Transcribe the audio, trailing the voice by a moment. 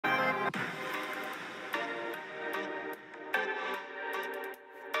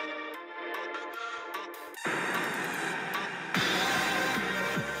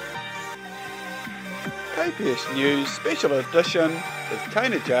KPS News Special Edition with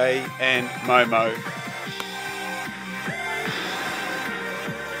Kana J and Momo.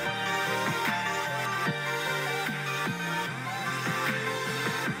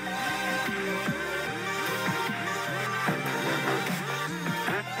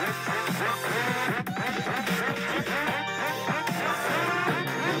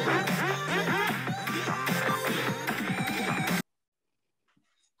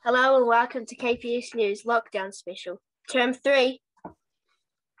 Hello and welcome to KPS News Lockdown Special, Term 3,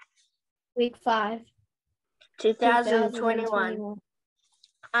 Week 5, 2021.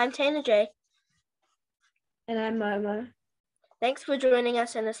 I'm Tina J. And I'm Momo. Thanks for joining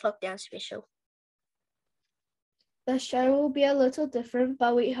us in this lockdown special. The show will be a little different,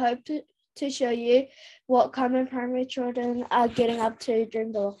 but we hope to show you what common primary children are getting up to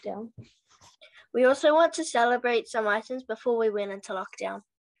during the lockdown. We also want to celebrate some items before we went into lockdown.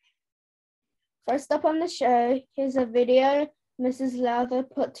 First up on the show, here's a video Mrs. Lowther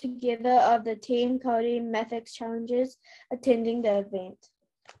put together of the Team Cody Mathics Challengers attending the event.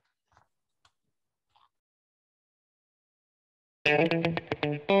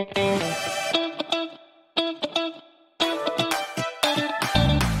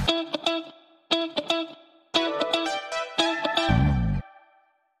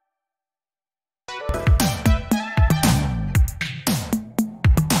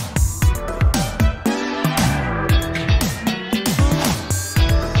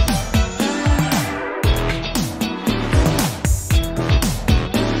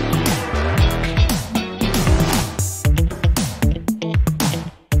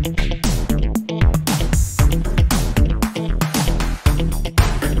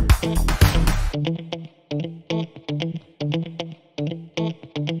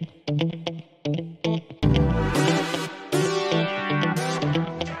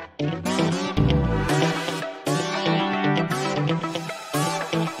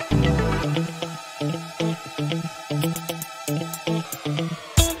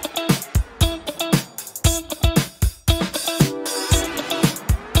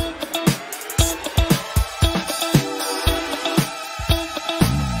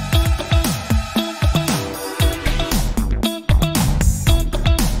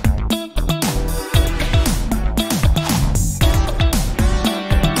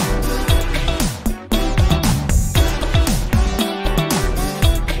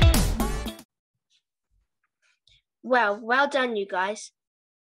 Well done, you guys.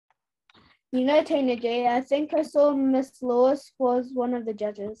 You know, Tina J, I think I saw Miss Lewis was one of the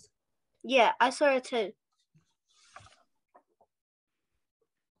judges. Yeah, I saw her too.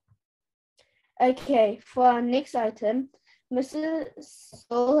 Okay, for our next item, Mrs.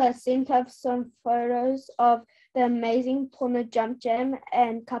 Saul has sent up some photos of the amazing Puna Jump Jam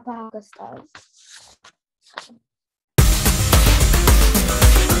and Kapahaka stars.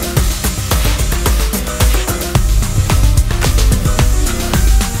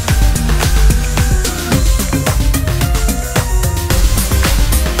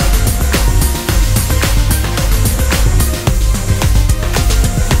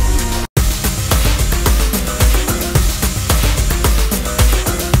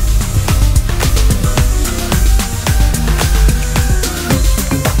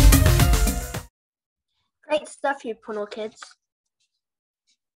 Great stuff, you Puno kids.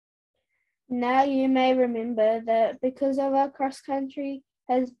 Now you may remember that because of our cross-country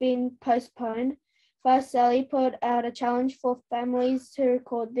has been postponed, Fast Sally put out a challenge for families to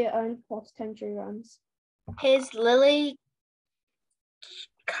record their own cross-country runs. Here's Lily,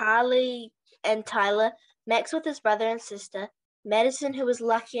 Carly, and Tyler, Max with his brother and sister, Madison, who was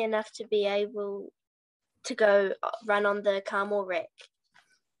lucky enough to be able to go run on the Carmel Wreck,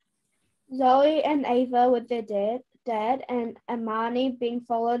 Zoe and Ava with their dad, and Amani being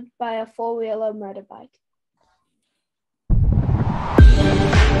followed by a four-wheeler motorbike.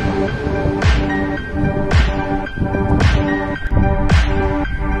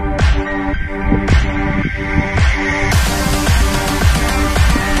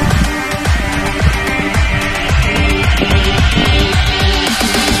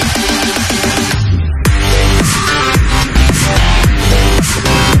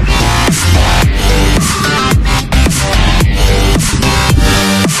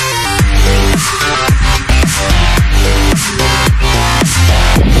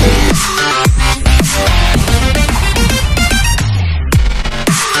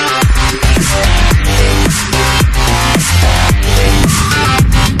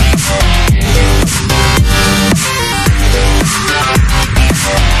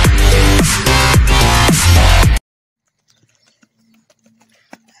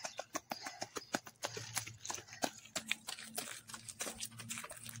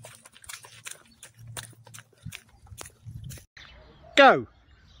 go.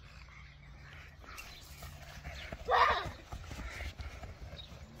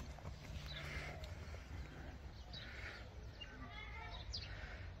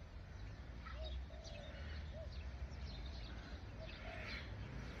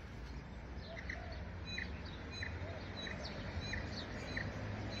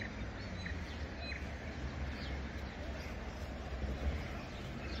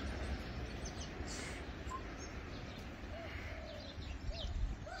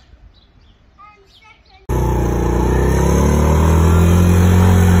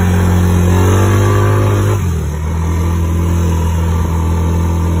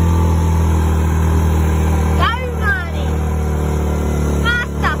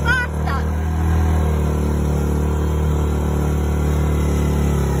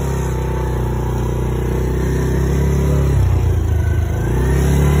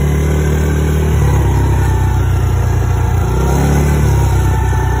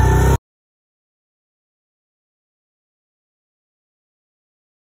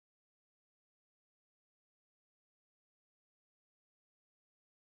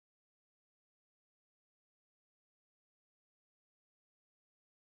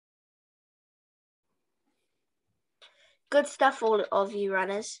 Good stuff, all of you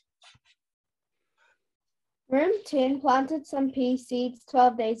runners. Room 10 planted some pea seeds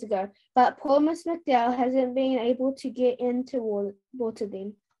 12 days ago, but poor Miss McDowell hasn't been able to get in to water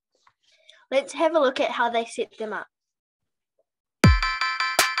them. Let's have a look at how they set them up.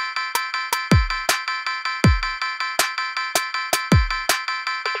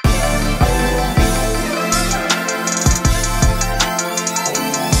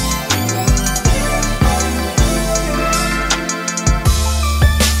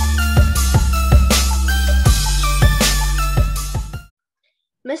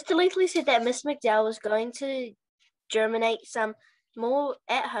 Mr. Leafley said that Miss McDowell was going to germinate some more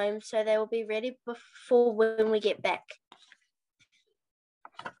at home so they will be ready before when we get back.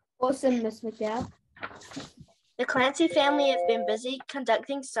 Awesome, Miss McDowell. The Clancy family have been busy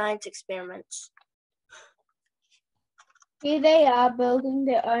conducting science experiments. Here they are building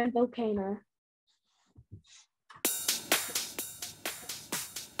their own volcano.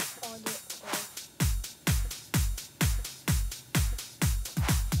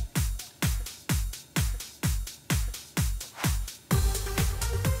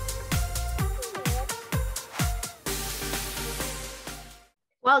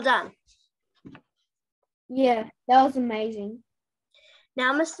 Well done. Yeah, that was amazing.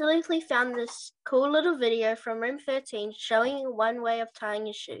 Now Mr. Leafley found this cool little video from room 13 showing you one way of tying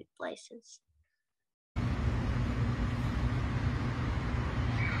your shoelaces.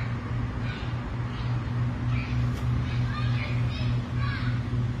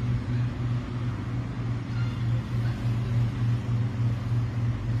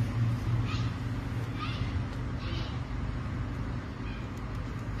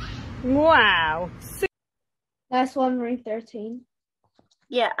 Wow. Last one, room 13.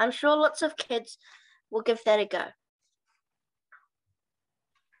 Yeah, I'm sure lots of kids will give that a go.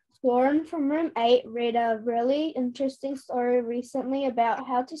 Lauren from room 8 read a really interesting story recently about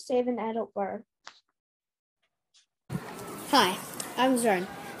how to save an adult bird. Hi, I'm Zoran,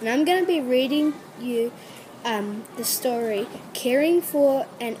 and I'm going to be reading you the story Caring for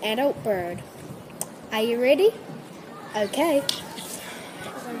an Adult Bird. Are you ready? Okay.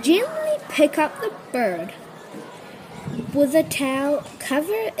 Gently pick up the bird. With a towel,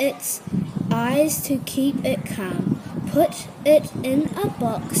 cover its eyes to keep it calm. Put it in a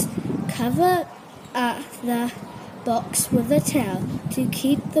box. Cover the box with a towel to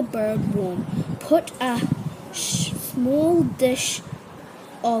keep the bird warm. Put a small dish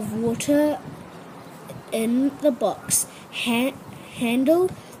of water in the box.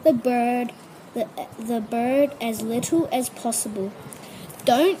 Handle the bird as little as possible.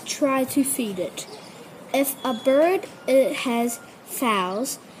 Don't try to feed it. If a bird has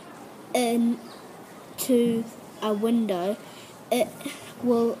fouls into a window, it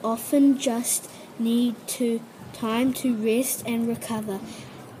will often just need time to rest and recover.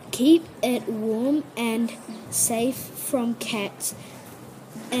 Keep it warm and safe from cats,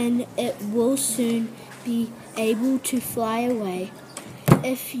 and it will soon be able to fly away.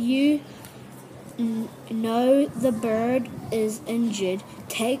 If you know the bird is injured,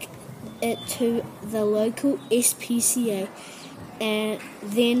 take it to the local SPCA, and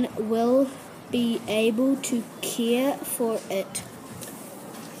then we'll be able to care for it.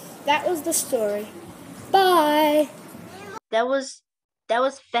 That was the story. Bye. That was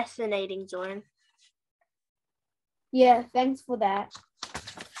fascinating, Zoran. Yeah, thanks for that.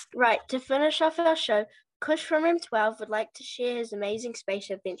 Right, to finish off our show, Kush from room 12 would like to share his amazing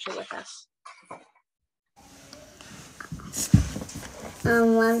space adventure with us.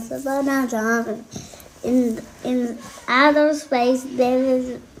 Once upon a time, in outer space,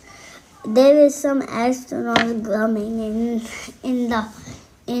 there is some astronauts coming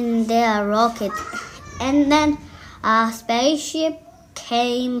in their rocket, and then a spaceship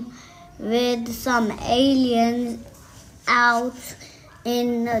came with some aliens out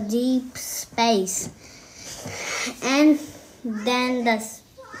in deep space, and then the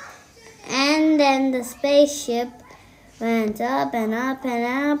spaceship went up and up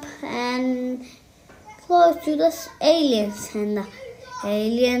and up and close to the aliens, and the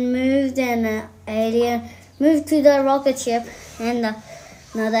alien moved, and the alien moved to the rocket ship, and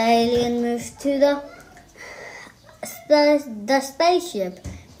another alien moved to the spaceship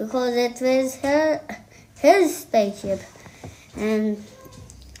because it was his spaceship, and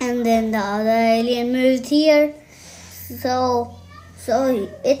then the other alien moved here, so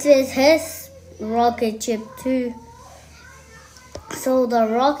it was his rocket ship too. So the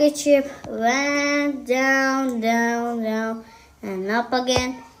rocket ship went down, down, down, and up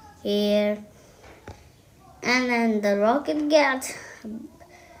again here. And then the rocket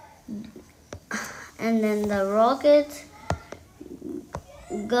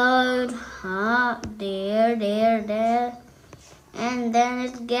goes there, and then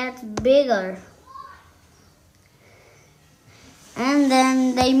it gets bigger. And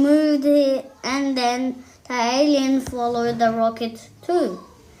then they moved it, and then the alien followed the rocket too.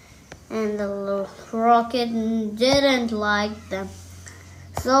 And the rocket didn't like them.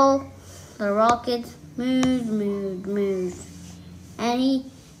 So the rocket moved.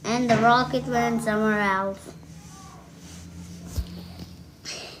 And the rocket went somewhere else.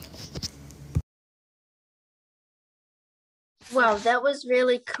 Wow, that was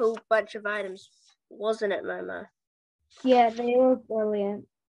really cool bunch of items, wasn't it, Momo? Yeah, they were brilliant.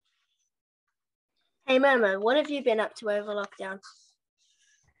 Hey Momo, what have you been up to over lockdown?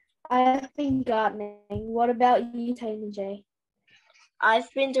 I've been gardening. What about you, Taylor J?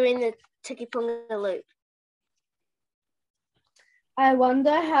 I've been doing the Tikipunga loop. I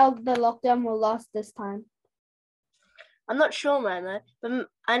wonder how the lockdown will last this time. I'm not sure, Momo, but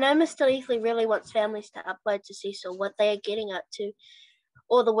I know Mr. Leafley really wants families to upload to Cecil what they are getting up to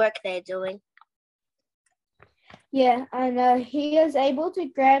or the work they are doing. Yeah, I know. He is able to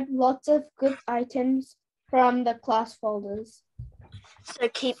grab lots of good items from the class folders. So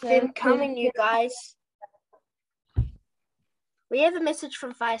keep them coming, you guys. We have a message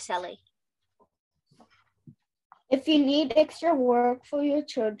from Fire Sally. If you need extra work for your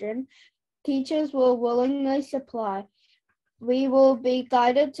children, teachers will willingly supply. We will be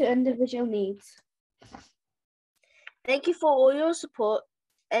guided to individual needs. Thank you for all your support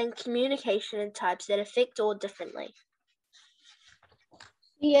and communication in types that affect all differently.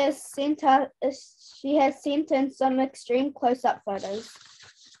 She has sent in some extreme close-up photos.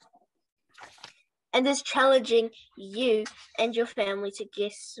 And is challenging you and your family to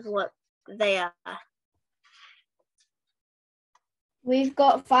guess what they are. We've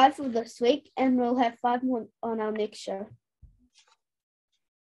got 5 for this week, and we'll have 5 more on our next show.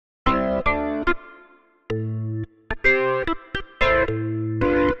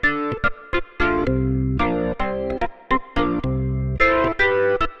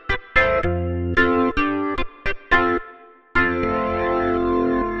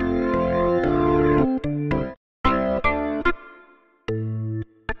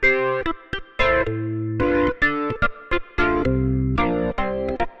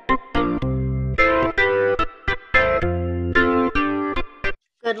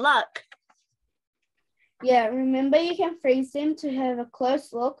 Good luck. Yeah, remember you can freeze them to have a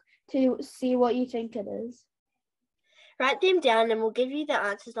close look to see what you think it is. Write them down and we'll give you the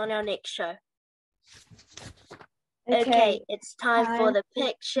answers on our next show. Okay, it's time for the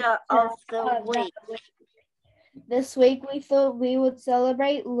picture of the week. This week we thought we would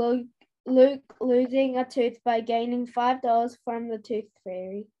celebrate Luke losing a tooth by gaining $5 from the Tooth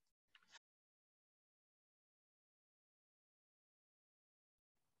Fairy.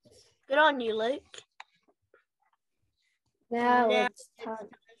 Good on you, Luke. Now it's time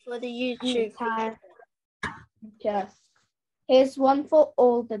for the YouTube time. Yes. Here's one for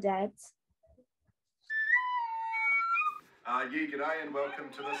all the dads. G'day and welcome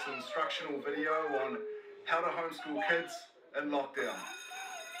to this instructional video on how to homeschool kids in lockdown.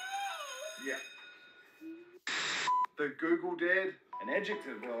 Yeah. The Google Dad, an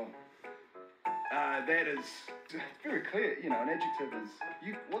adjective, well, that is very clear, you know, an adjective is,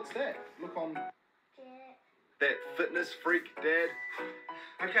 what's that? Look on that fitness freak dad.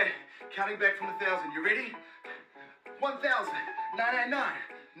 Okay, counting back from 1,000. You ready? 1,000, 999,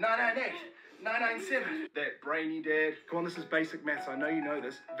 998, 997. That brainy dad. Come on, this is basic maths. I know you know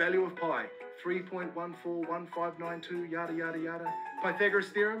this. Value of pi, 3.141592, yada, yada, yada. Pythagoras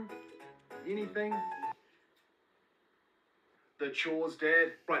theorem? Anything? The chores,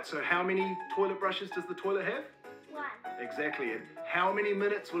 dad. Right, so how many toilet brushes does the toilet have? 1. Exactly. And how many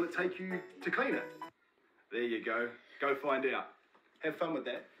minutes will it take you to clean it? There you go. Go find out. Have fun with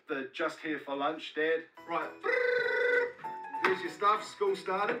that. The just here for lunch, dad. Right. Here's your stuff. School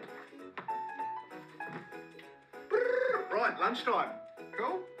started. Right, lunchtime.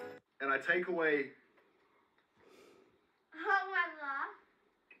 Cool? And I take away...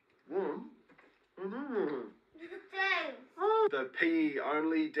 the P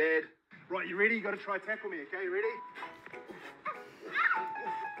only, dad. Right, you ready? You got to try tackle me, okay? You ready?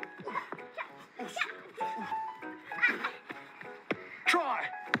 Try.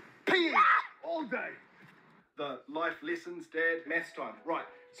 P all day. The life lessons, dad. Maths time. Right.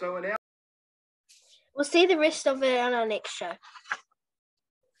 So an hour. We'll see the rest of it on our next show.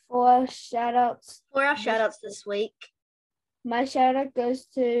 For our shout-outs, this week. my shout-out goes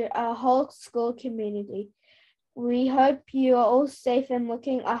to our whole school community. We hope you are all safe and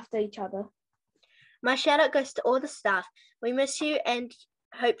looking after each other. My shout out goes to all the staff. We miss you and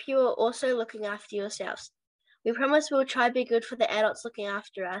hope you are also looking after yourselves. We promise we'll try to be good for the adults looking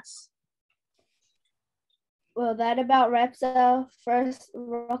after us. Well, that about wraps our first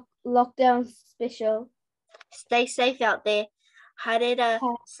lockdown special. Stay safe out there. Haere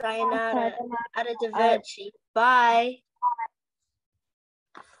sayonara. Arrivederci. Bye.